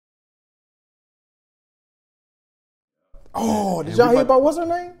Oh, did y'all hear about what's her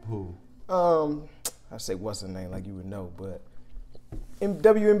name? Who? I say what's her name like you would know, but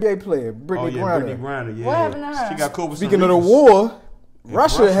WNBA player Brittany Griner. Brittany Griner, yeah. What happened to her? She got COVID. Speaking of the war,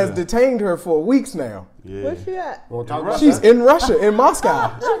 Russia has detained her for weeks now. Yeah. Where's she at? She's in Russia, in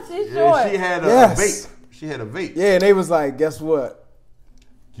Moscow. She's short. She had a vape. She had a vape. Yeah, and they was like, guess what?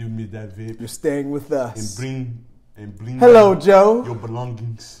 Give me that vape. You're staying with us. And bring Hello, Joe. Your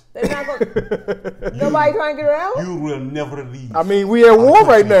belongings. They're not gonna, nobody trying to get her out? You will never leave. I mean, we at war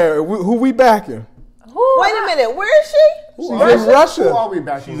right now. Who we backing? Wait a minute, where is she? She's in Russia. Who are we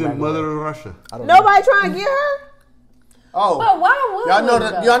backing? She's in mother of Russia. Nobody trying to get her? Oh, but why would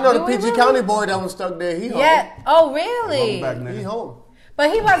y'all know the PG County boy that was stuck there. He home. Yeah. Oh, really? He home. But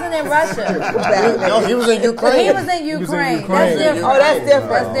he wasn't in Russia. No, he was in Ukraine. He was in Ukraine. That's different. Oh, that's different.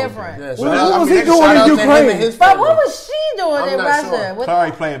 That's different. Yeah, what was he doing in Ukraine? But what was she doing in Russia?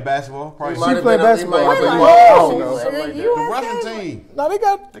 Probably playing basketball. She played basketball. The Russian team. No, they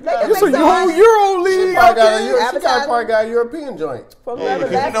got it's a whole Euro league. She probably got a European joint. I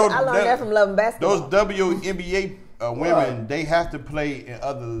learned that from loving basketball. Those WNBA women, they have to play in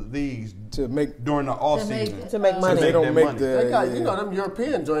other leagues to make during the off season to make money. They don't make They got, them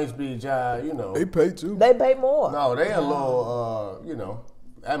European joints be, They pay too. They pay more. No, they a little,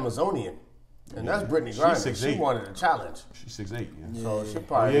 Amazonian. And that's Brittany Griner. She wanted a challenge. She's 6'8". Yeah. So she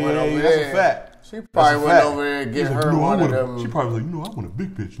probably went over there. That's a fact. She probably went over there and get her one of them. She probably was like, I want a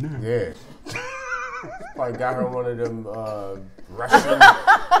big pitch now. Yeah. Probably got her one of them Russian,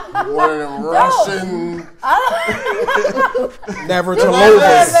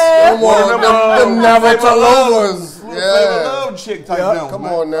 Never-to-lovers. Them never-to-lovers. Flavor Love chick type Come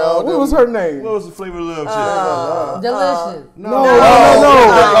on now. What was her name? What was the Flavor Love chick? Delicious. No.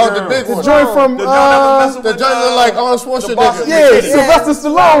 Oh, the big one. The joint from the joint look like Arnold Schwarzenegger. Yeah, Sylvester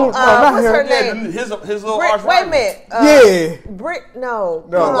Stallone. What's her name? His little Wait a minute. No.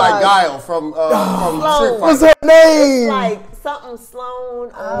 Look like Guile from Street Fighter. What's her name? Like something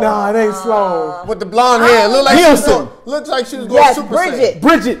Sloan. No, it ain't Sloan. With the blonde hair. Looks like she was going Super Saiyan.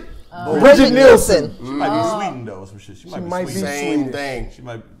 Bridget Nielsen. She might be Sweden though. Some shit. She might be same thing. She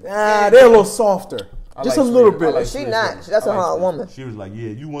might. They're a little softer. Just a little bit. She not. That's a hard woman. She was like,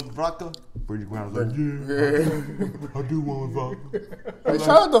 you want vodka? Bridget Brown was like, yeah. I do want vodka. Hey,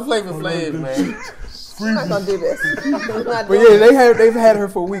 shout out to Flavor Flav, man. I'm not gonna do this. But yeah, they've had her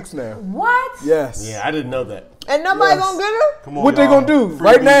for weeks now. What? Yes. Yeah, I didn't know that. And nobody gonna get her? Come on, what they gonna do?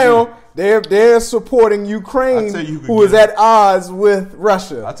 Right now, they're supporting Ukraine, who is at odds with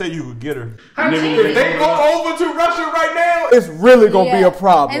Russia. I'll tell you who could get her. If they go over to Russia right now, it's really gonna be a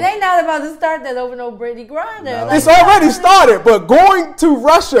problem. And they not about to start that over no Brittany Griner. It's already started, but going to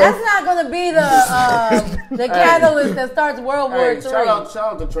Russia, that's not gonna be the catalyst that starts World War III. Shout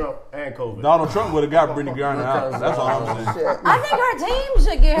out to Trump and COVID. Donald Trump would have got Brittany Griner out. That's all I'm saying. I think her team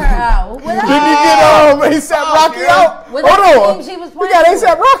should get her out. Didn't he get ASAP Rocky out? Hold on. She was we got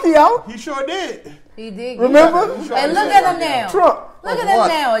ASAP Rocky out. He sure did. He did. Remember? And look at him now. Trump. Look at him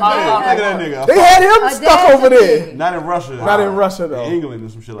now. Look at that nigga. They had him stuck over there. Not in Russia. Not in Russia though. In England or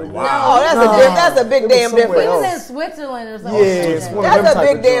some shit like that. Wow. That's a big damn difference. He was in Switzerland or something. Yeah, that's a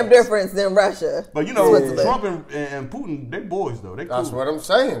big damn difference than Russia. But Trump and Putin, they boys though. They cool. That's what I'm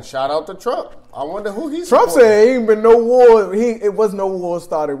saying. Shout out to Trump. I wonder who he's. Trump said he ain't been no war. It was no war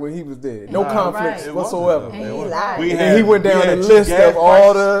started when he was there. No conflicts whatsoever. And he lied. And he went down the list of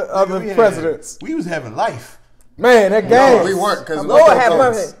all the other presidents. We was having life. Man, that gas. No, we weren't because Lord have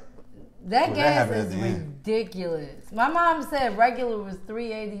mercy. That gas happened is ridiculous. My mom said regular was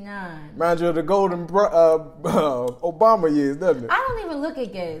 $3.89. Reminds you of the golden Obama years, doesn't it? I don't even look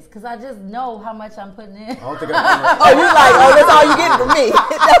at gas because I just know how much I'm putting in. I don't think you like, that's all you getting from me.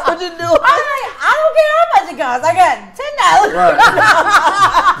 That's what you do. I'm like, I don't care how much it costs. I got $10. Right.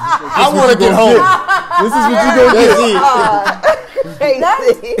 I want to get home. This is what you gonna get. I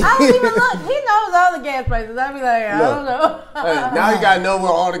don't even look. He knows all the gas prices. I'd be like, I don't know. Hey, now you gotta know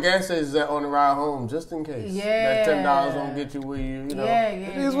where all the gas stations at on the ride home, just in case. Yeah. That $10 don't get you where you know. Yeah.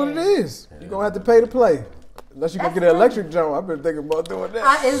 It is what it is. You're gonna have to pay to play. Unless you can get an electric jump. I've been thinking about doing that.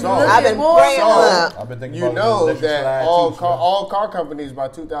 I've been thinking you about know that all car companies by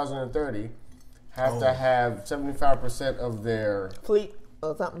 2030 have to have 75% of their fleet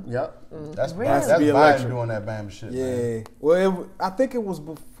or something. Yep. That's really? that's Biden doing that bam shit. Yeah. Man. Well, I think it was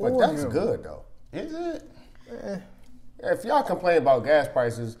before. But that's him. good though. Is it? If y'all complain about gas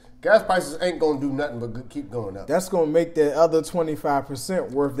prices ain't gonna do nothing but keep going up. That's gonna make that other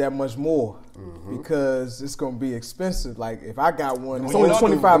 25% worth that much more because it's gonna be expensive. Like if I got one, it's only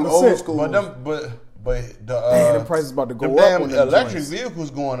 25%. But the price is about to go up. Damn electric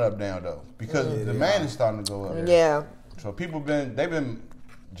vehicles going up now though because the demand is starting to go up. Yeah. So they've been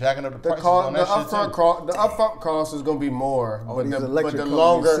jacking up the prices on that shit too. The upfront cost is gonna be more, but the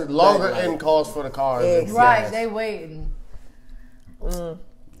companies longer end cost for the car. Right, they waiting.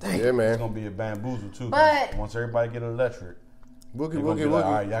 Yeah, man. It's gonna be a bamboozle too. But once everybody get electric, Boogie.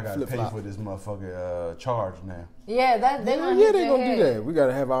 all right, y'all gotta pay for this motherfucking charge now. Yeah, they gonna do that. We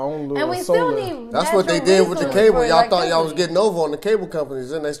gotta have our own little. And we solar. still need. That's what they did with the cable. Y'all thought y'all was electricity. getting over on the cable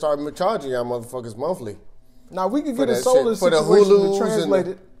companies, and they started charging y'all motherfuckers monthly. Now we could For get a that solar shit. For the situation Hulus to translate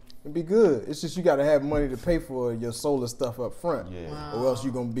it and be good. It's just you got to have money to pay for your solar stuff up front. Yeah. Or else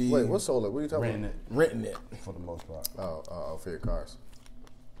you're gonna be Wait, what solar? What are you talking about? renting it. For the most part. Oh, for your cars.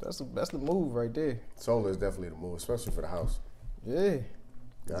 That's the move right there. Solar is definitely the move, especially for the house. Yeah,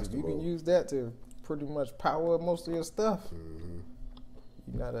 That's the you can move. use that to pretty much power most of your stuff.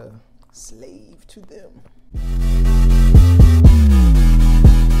 You're not a slave to them.